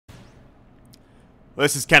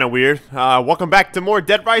This is kind of weird. Welcome back to more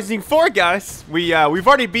Dead Rising 4, guys. We've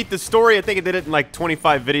already beat the story. I think I did it in like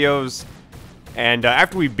 25 videos. And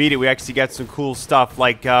after we beat it, we actually got some cool stuff.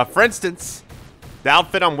 Like, for instance, the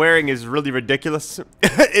outfit I'm wearing is really ridiculous.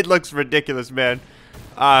 It looks ridiculous, man.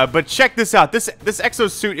 But check this out. This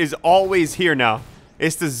exo-suit is always here now.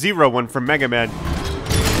 It's the Zero one from Mega Man.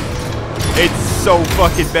 It's so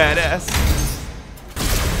fucking badass.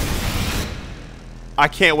 I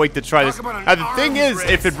can't wait to try this. The thing is,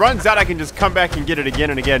 if it runs out, I can just come back and get it again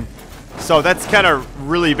and again. So that's kind of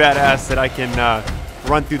really badass that I can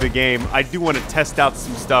run through the game. I do want to test out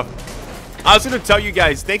some stuff. I was going to tell you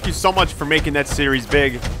guys, thank you so much for making that series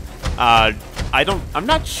big. I'm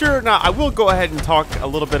not sure. Now, I will go ahead and talk a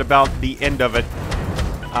little bit about the end of it.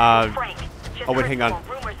 Oh, wait, hang on.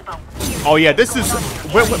 Oh, yeah, this is...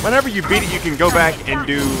 Whenever you beat it, you can go back and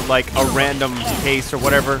do, like, a random case or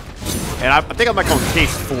whatever. And I think I'm like on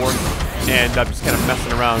case 4, and I'm just kind of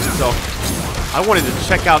messing around. So I wanted to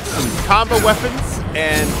check out some combo weapons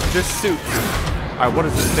and this suit. All right, what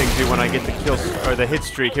does this thing do when I get the kill or the hit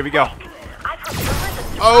streak? Here we go.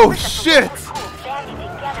 Oh shit!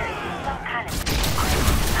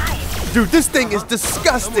 Dude, this thing is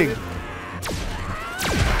disgusting.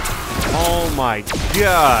 Oh my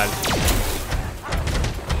god.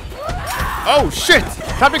 Oh shit!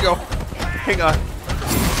 Time to go. Hang on.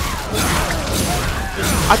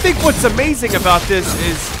 I think what's amazing about this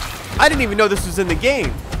is I didn't even know this was in the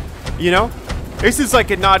game. You know? This is like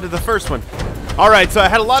a nod to the first one. Alright, so I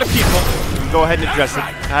had a lot of people go ahead and address it.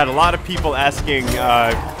 I had a lot of people asking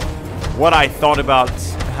what I thought about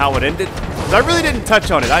how it ended. I really didn't touch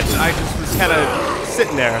on it. I just was kind of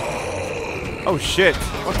sitting there. Oh shit.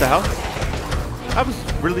 What the hell? That was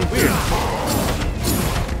really weird.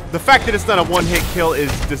 The fact that it's not a one-hit kill is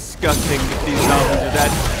disgusting. These zombies are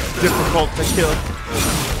that difficult to kill.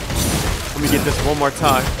 Let me get this one more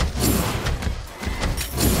time.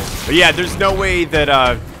 But yeah, there's no way that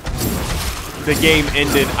the game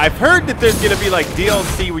ended. I've heard that there's gonna be like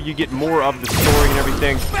DLC where you get more of the story and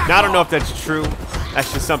everything. Now I don't know if that's true.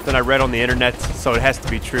 That's just something I read on the internet, so it has to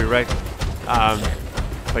be true, right?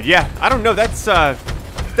 But yeah, I don't know. That's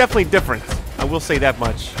definitely different. I will say that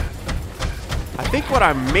much. I think what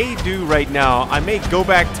I may do right now, I may go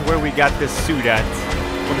back to where we got this suit at.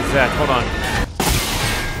 What is that? Hold on.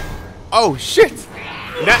 Oh shit!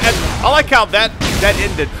 I like how that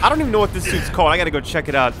ended. I don't even know what this suit's called. I gotta go check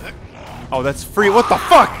it out. Oh, that's free. What the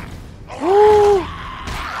fuck?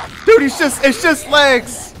 Dude, it's just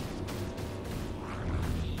legs.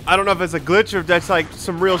 I don't know if it's a glitch or if that's like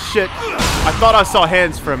some real shit. I thought I saw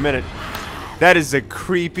hands for a minute. That is the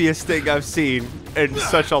creepiest thing I've seen in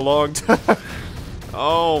such a long time.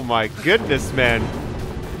 Oh my goodness, man.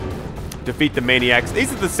 Defeat the maniacs.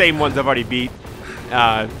 These are the same ones I've already beat.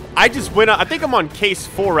 I just went on, I think I'm on case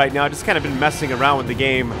 4 right now. I just kind of been messing around with the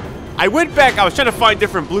game. I went back, I was trying to find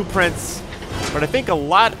different blueprints, but I think a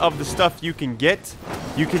lot of the stuff you can get,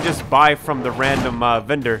 you can just buy from the random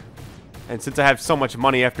vendor. And since I have so much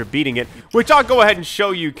money after beating it, which I'll go ahead and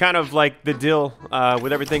show you kind of like the deal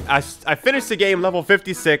with everything. I finished the game level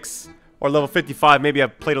 56 or level 55. Maybe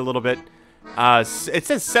I've played a little bit. It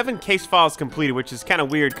says 7 case files completed, which is kind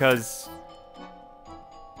of weird because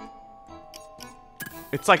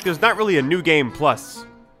it's like there's not really a new game plus,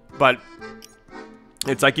 but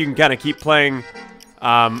it's like you can kind of keep playing.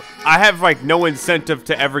 I have like no incentive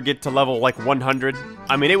to ever get to level like 100.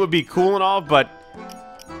 I mean, it would be cool and all, but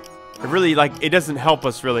it really, like, it doesn't help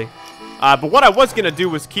us really. But what I was gonna do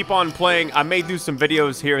was keep on playing. I may do some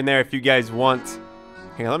videos here and there if you guys want.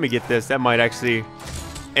 Hang on, let me get this. That might actually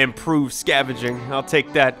improve scavenging. I'll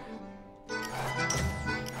take that.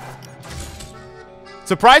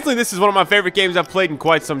 Surprisingly, this is one of my favorite games I've played in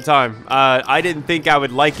quite some time. I didn't think I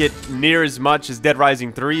would like it near as much as Dead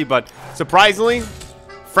Rising 3, but surprisingly,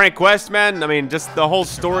 Frank West, man, I mean, just the whole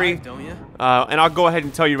story. And I'll go ahead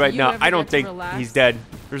and tell you right now, I don't think he's dead.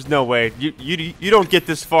 There's no way. You don't get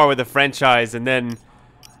this far with a franchise and then,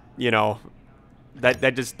 you know,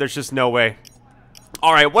 there's just no way.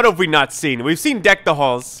 All right, what have we not seen? We've seen Deck the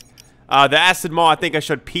Halls. The Acid Mall, I think I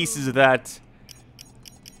showed pieces of that.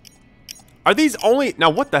 Are these only... Now,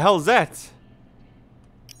 what the hell is that?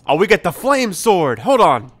 Oh, we got the flame sword. Hold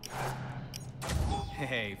on.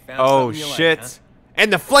 Hey, found oh, shit. Like, huh?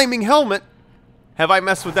 And the flaming helmet. Have I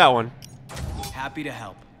messed with that one? Happy to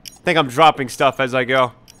help. I think I'm dropping stuff as I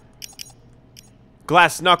go.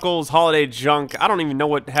 Glass knuckles, holiday junk. I don't even know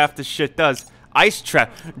what half this shit does. Ice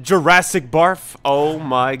trap. Jurassic barf. Oh,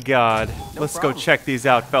 my God. Let's go check these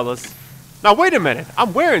out, fellas. Now, wait a minute.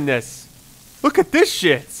 I'm wearing this. Look at this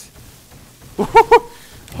shit.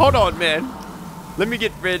 Hold on, man. Let me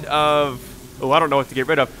get rid of Oh, I don't know what to get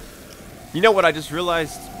rid of. You know what I just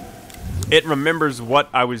realized? It remembers what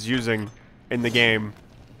I was using in the game.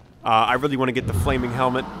 I really want to get the flaming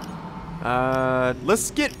helmet.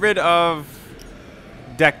 Let's get rid of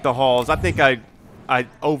Deck the Halls. I think I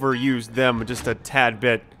overused them just a tad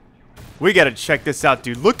bit. We gotta check this out,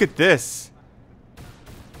 dude. Look at this.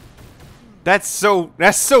 That's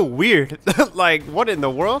so weird. Like, what in the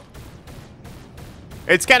world?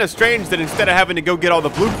 It's kind of strange that instead of having to go get all the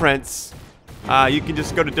blueprints, you can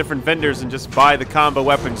just go to different vendors and just buy the combo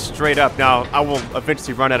weapons straight up. Now, I will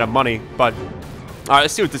eventually run out of money, but all right,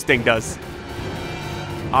 let's see what this thing does.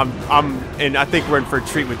 And I think we're in for a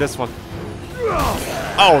treat with this one.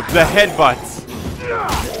 Oh, the headbutts.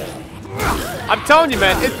 I'm telling you,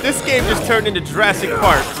 man, this game just turned into Jurassic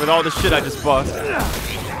Park with all the shit I just bought.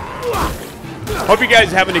 Hope you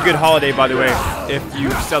guys are having a good holiday, by the way, if you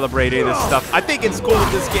celebrate any of this stuff. I think it's cool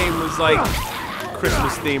that this game was like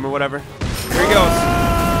Christmas theme or whatever. Here he goes.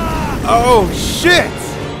 Oh, shit!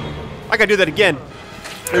 I gotta do that again.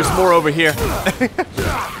 There's more over here.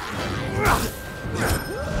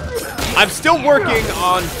 I'm still working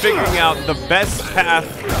on figuring out the best path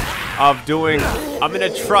of doing. I'm gonna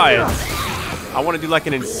try it. I want to do like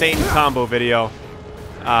an insane combo video.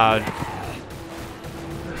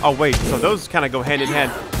 Oh wait, so those kind of go hand in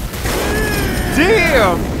hand.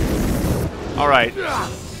 Damn! All right.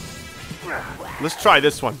 Let's try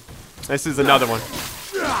this one. This is another one.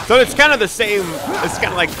 So it's kind of the same. It's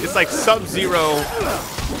kind of like Sub-Zero.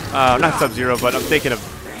 Not Sub-Zero, but I'm thinking of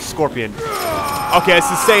Scorpion. Okay, it's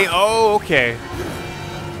the same. Oh, okay.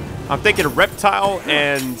 I'm thinking of Reptile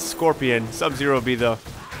and Scorpion. Sub-Zero would be the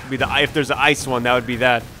if there's an ice one, that would be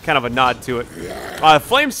that. Kind of a nod to it.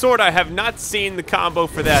 Flame Sword, I have not seen the combo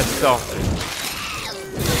for that, so.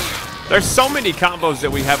 There's so many combos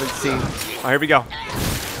that we haven't seen. Oh, here we go.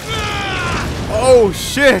 Oh,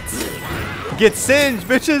 shit. Get singed,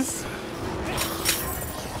 bitches.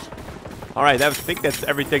 All right, I think that's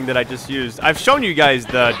everything that I just used. I've shown you guys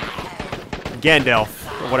the Gandalf,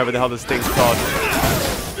 or whatever the hell this thing's called.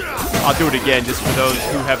 I'll do it again just for those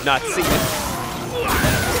who have not seen it.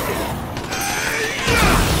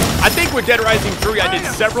 I think with Dead Rising 3, I did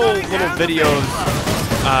several little videos,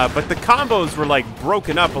 but the combos were like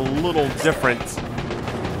broken up a little different.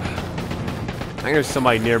 I think there's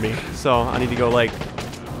somebody near me, so I need to go like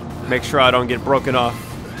make sure I don't get broken off.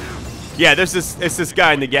 Yeah, it's this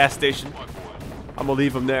guy in the gas station. I'm gonna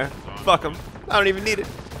leave him there. Fuck him. I don't even need it.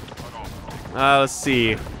 Let's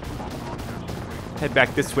see. Head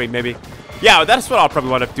back this way, maybe. Yeah, that's what I'll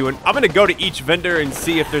probably wind up doing. I'm gonna go to each vendor and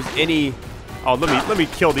see if there's any. Oh, let me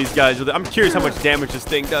kill these guys with it. I'm curious how much damage this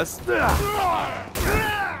thing does.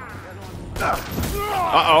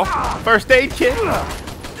 Uh-oh. First aid kit.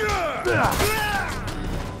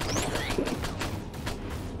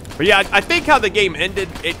 But yeah, I think how the game ended,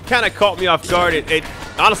 it kind of caught me off guard. It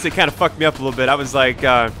honestly kind of fucked me up a little bit. I was like,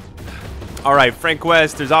 all right, Frank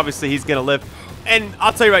West, he's going to live. And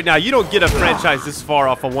I'll tell you right now, you don't get a franchise this far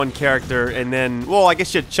off of one character and then, well, I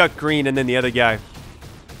guess you had Chuck Green and then the other guy.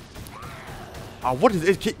 What is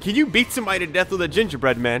it? Can you beat somebody to death with a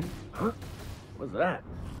gingerbread man? Huh? What's that?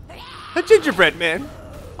 A gingerbread man.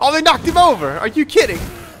 Oh, they knocked him over. Are you kidding?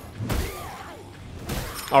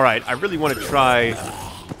 All right, I really want to try.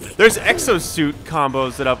 There's exo-suit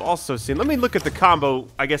combos that I've also seen. Let me look at the combo,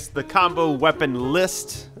 I guess the combo weapon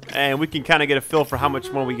list, and we can kind of get a feel for how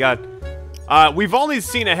much more we got. We've only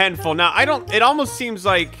seen a handful. Now, it almost seems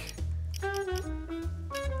like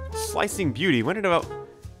Slicing Beauty. When did have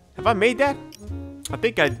I made that? I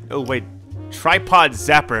think oh wait, tripod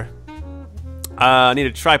zapper. I need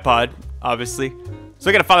a tripod, obviously. So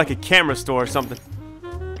I gotta find like a camera store or something.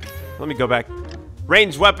 Let me go back.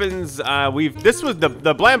 Ranged weapons, this was the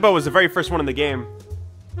Blambo was the very first one in the game.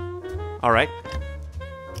 All right.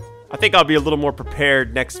 I think I'll be a little more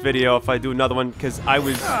prepared next video if I do another one, because I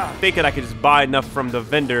was thinking I could just buy enough from the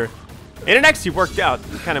vendor. And it actually worked out,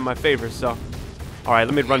 kind of in my favor, so. All right,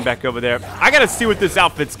 let me run back over there. I gotta see what this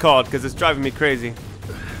outfit's called, because it's driving me crazy.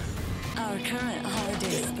 Our current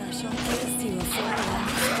holiday special gives you a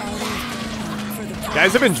for the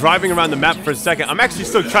Guys, I've been driving around the map for a second. I'm actually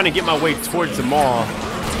still trying to get my way towards the mall.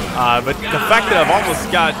 But the fact that I've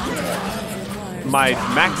almost got my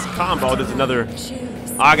max combo, there's another.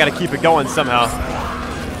 Oh, I gotta keep it going somehow.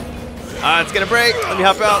 It's gonna break. Let me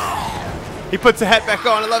hop out. He puts the hat back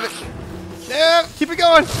on. I love it. Yeah, keep it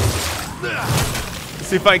going. Let's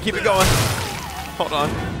see if I can keep it going. Hold on.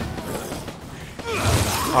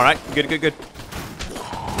 All right, good, good, good.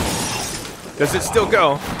 Does it still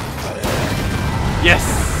go? Yes.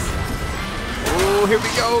 Oh, here we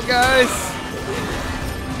go, guys.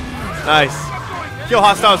 Nice. Kill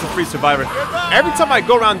hostiles with free survivor. Every time I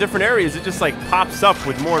go around different areas, it just like pops up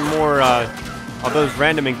with more and more of those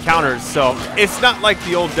random encounters. So it's not like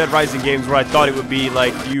the old Dead Rising games where I thought it would be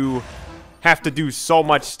like you have to do so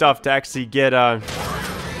much stuff to actually get a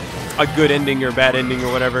good ending or bad ending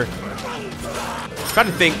or whatever. I'm trying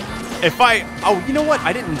to think if oh, you know what?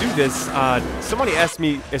 I didn't do this. Somebody asked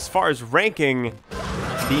me as far as ranking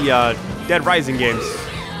the Dead Rising games.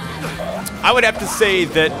 I would have to say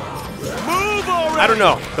that, I don't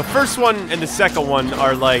know, the first one and the second one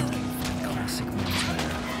are like,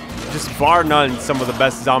 just bar none, some of the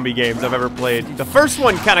best zombie games I've ever played. The first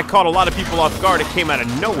one kind of caught a lot of people off guard. It came out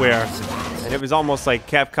of nowhere, and it was almost like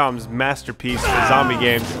Capcom's masterpiece for zombie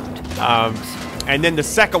games. And then the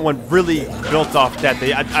second one really built off that.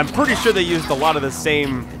 I'm pretty sure they used a lot of the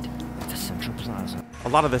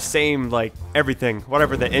same, like everything,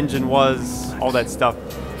 whatever the engine was, all that stuff.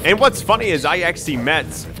 And what's funny is I actually met,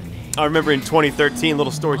 I remember in 2013,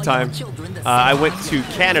 little story time, I went to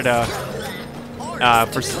Canada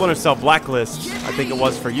for Splinter Cell Blacklist, I think it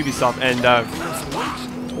was for Ubisoft, and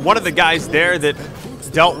one of the guys there that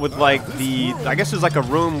dealt with like I guess it was like a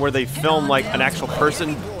room where they filmed like an actual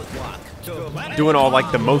person doing all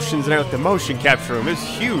like the motions and everything, the motion capture room. It was a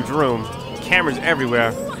huge room, cameras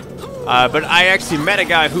everywhere. But I actually met a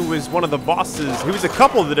guy who was one of the bosses, he was a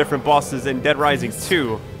couple of the different bosses in Dead Rising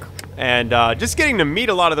 2. And just getting to meet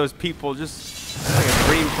a lot of those people, just like a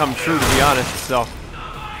dream come true, to be honest. So,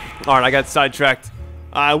 alright, I got sidetracked.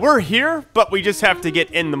 We're here, but we just have to get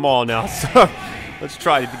in the mall now. So, let's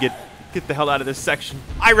try to get the hell out of this section.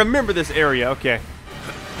 I remember this area, okay.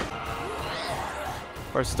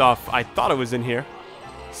 First off, I thought it was in here.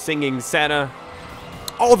 Singing Santa.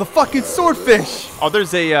 Oh, the fucking swordfish! Oh,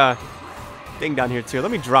 there's a thing down here too. Let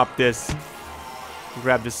me drop this.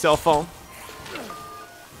 Grab the cell phone.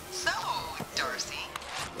 So, Darcy,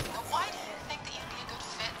 why do you think that you'd be a good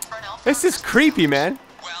fit for an elf? This is creepy, man.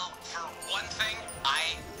 Well, for one thing,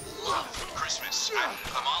 I love Christmas.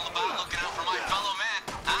 I'm all about looking out for my fellow man.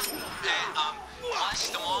 Huh? And plus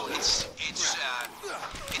the mall, it's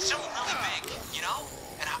something really big, you know?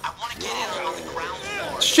 And I want to get in on the ground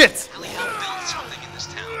floor. Shit! Really help build something in this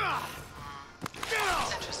town.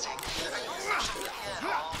 It's interesting. Are you on social media at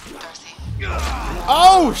all, Darcy?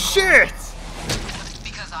 Oh, shit!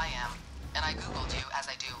 Because I am. And I Googled you, as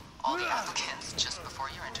I do all the applicants, just before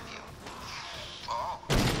your interview. Oh,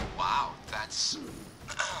 wow, that's...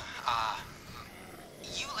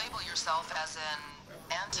 You label yourself as an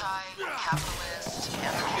anti-capitalist,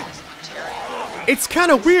 anti-libertarian. It's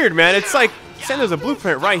kind of weird, man. It's like, saying there's a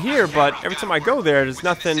blueprint right here, but every time I go there, there's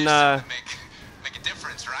nothing, Make a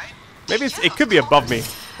difference, right? maybe it could be above me.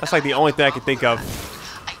 That's like the only thing I can think of.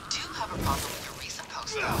 I do have a problem with your recent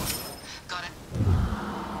post, though. Got it.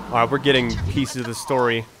 Alright, we're getting pieces of the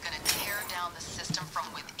story. Gonna tear down the system from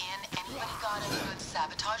within. Anybody got any good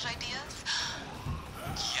sabotage ideas?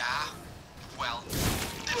 Yeah, well...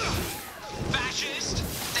 Fascist!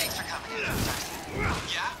 Thanks for coming in, Darcy.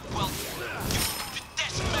 Yeah, well...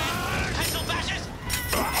 This man! Pencil fascist!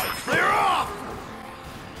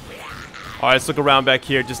 Alright, let's look around back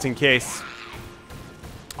here just in case.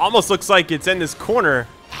 Almost looks like it's in this corner.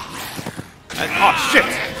 Oh, shit!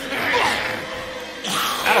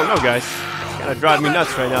 I don't know, guys. It's kind of driving me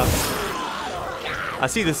nuts right now. I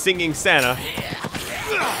see the singing Santa.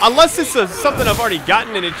 Unless it's something I've already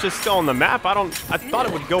gotten and it's just still on the map. I thought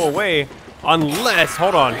it would go away. Unless,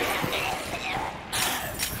 hold on.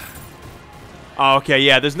 Oh, okay,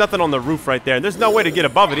 yeah, there's nothing on the roof right there. And there's no way to get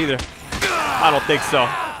above it either. I don't think so.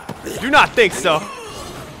 Do not think so.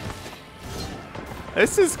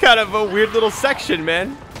 This is kind of a weird little section,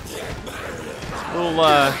 man. Little,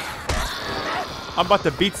 I'm about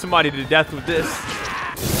to beat somebody to death with this.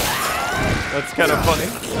 That's kind of funny.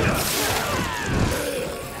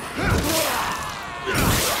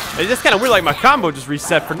 It's just kind of weird, like my combo just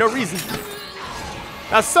reset for no reason.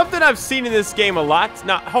 Now, something I've seen in this game a lot.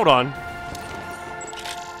 Now, hold on.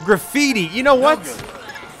 Graffiti. You know what?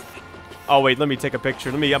 Oh, wait, let me take a picture.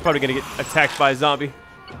 I'm probably going to get attacked by a zombie.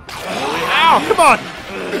 Ow, come on!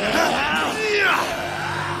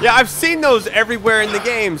 Yeah, I've seen those everywhere in the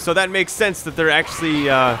game, so that makes sense that they're actually,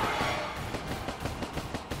 they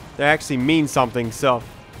actually mean something, so.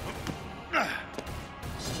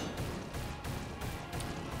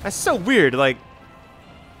 That's so weird, like,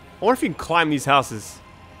 I wonder if you can climb these houses.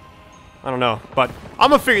 I don't know, but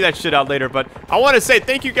I'm gonna figure that shit out later. But I want to say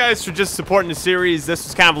thank you guys for just supporting the series. This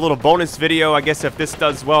was kind of a little bonus video. I guess if this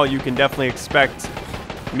does well, you can definitely expect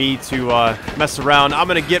me to mess around. I'm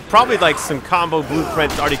gonna get probably like some combo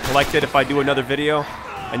blueprints already collected if I do another video,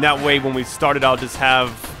 and that way when we start it, I'll just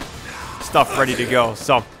have stuff ready to go.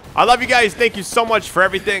 So I love you guys. Thank you so much for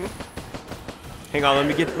everything. Hang on, let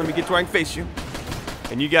me get to where I can face you.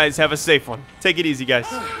 And you guys have a safe one. Take it easy, guys.